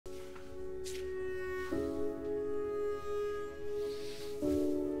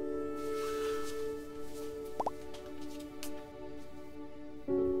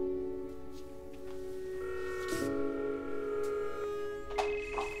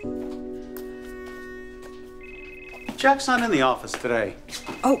Jack's not in the office today.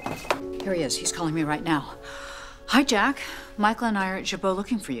 Oh, here he is. He's calling me right now. Hi, Jack. Michael and I are at Jabot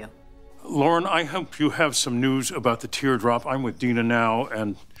looking for you. Lauren, I hope you have some news about the teardrop. I'm with Dina now,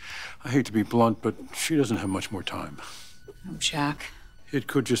 and I hate to be blunt, but she doesn't have much more time. Oh, Jack. It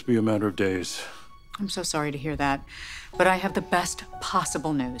could just be a matter of days. I'm so sorry to hear that, but I have the best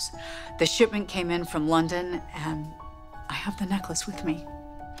possible news. The shipment came in from London, and I have the necklace with me.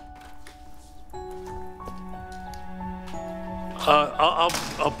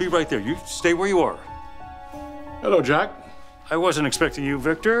 I'll be right there. You stay where you are. Hello, Jack. I wasn't expecting you,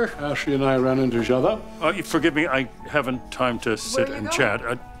 Victor. Ashley and I ran into each other. Forgive me, I haven't time to sit and chat.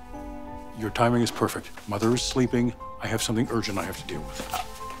 Your timing is perfect. Mother is sleeping. I have something urgent I have to deal with.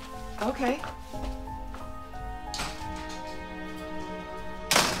 Okay.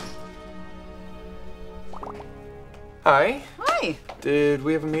 Hi. Hi. Did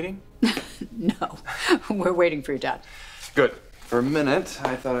we have a meeting? No, we're waiting for your dad. Good. For a minute,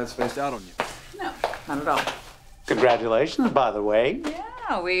 I thought I'd spaced out on you. No, not at all. Congratulations, by the way.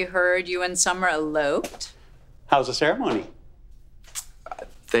 Yeah, we heard you and Summer eloped. How's the ceremony?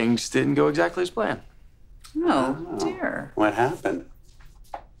 Things didn't go exactly as planned. Oh, dear. What happened?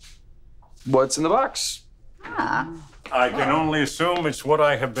 What's in the box? Ah. I can only assume it's what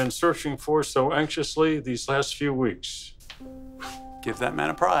I have been searching for so anxiously these last few weeks. Give that man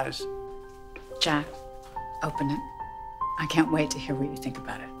a prize. Jack, open it. I can't wait to hear what you think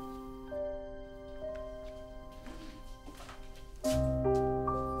about it.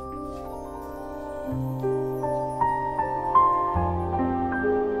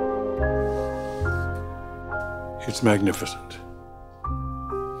 It's magnificent.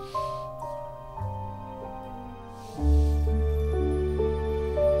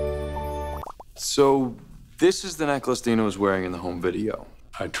 So, this is the necklace Dina was wearing in the home video.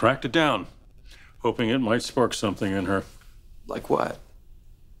 I tracked it down, hoping it might spark something in her. Like what?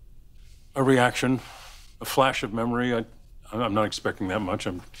 A reaction, a flash of memory. I'm not expecting that much.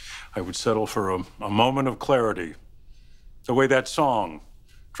 I would settle for a moment of clarity. The way that song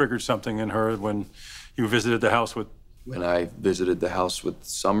triggered something in her when you visited the house with... When I visited the house with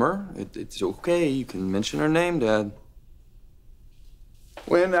Summer, it's okay. You can mention her name, Dad.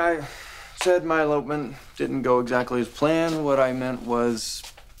 When I said my elopement didn't go exactly as planned, what I meant was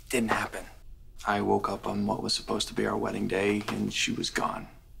didn't happen. I woke up on what was supposed to be our wedding day, and she was gone.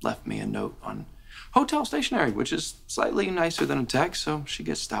 Left me a note on hotel stationery, which is slightly nicer than a text, so she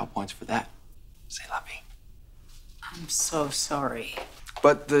gets style points for that. Say lovey. I'm so sorry.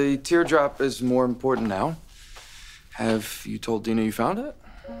 But the teardrop is more important now. Have you told Dina you found it?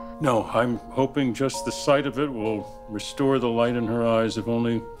 No, I'm hoping just the sight of it will restore the light in her eyes, if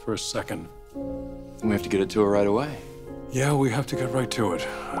only for a second. We have to get it to her right away. Yeah, we have to get right to it.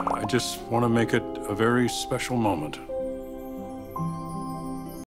 I just want to make it a very special moment.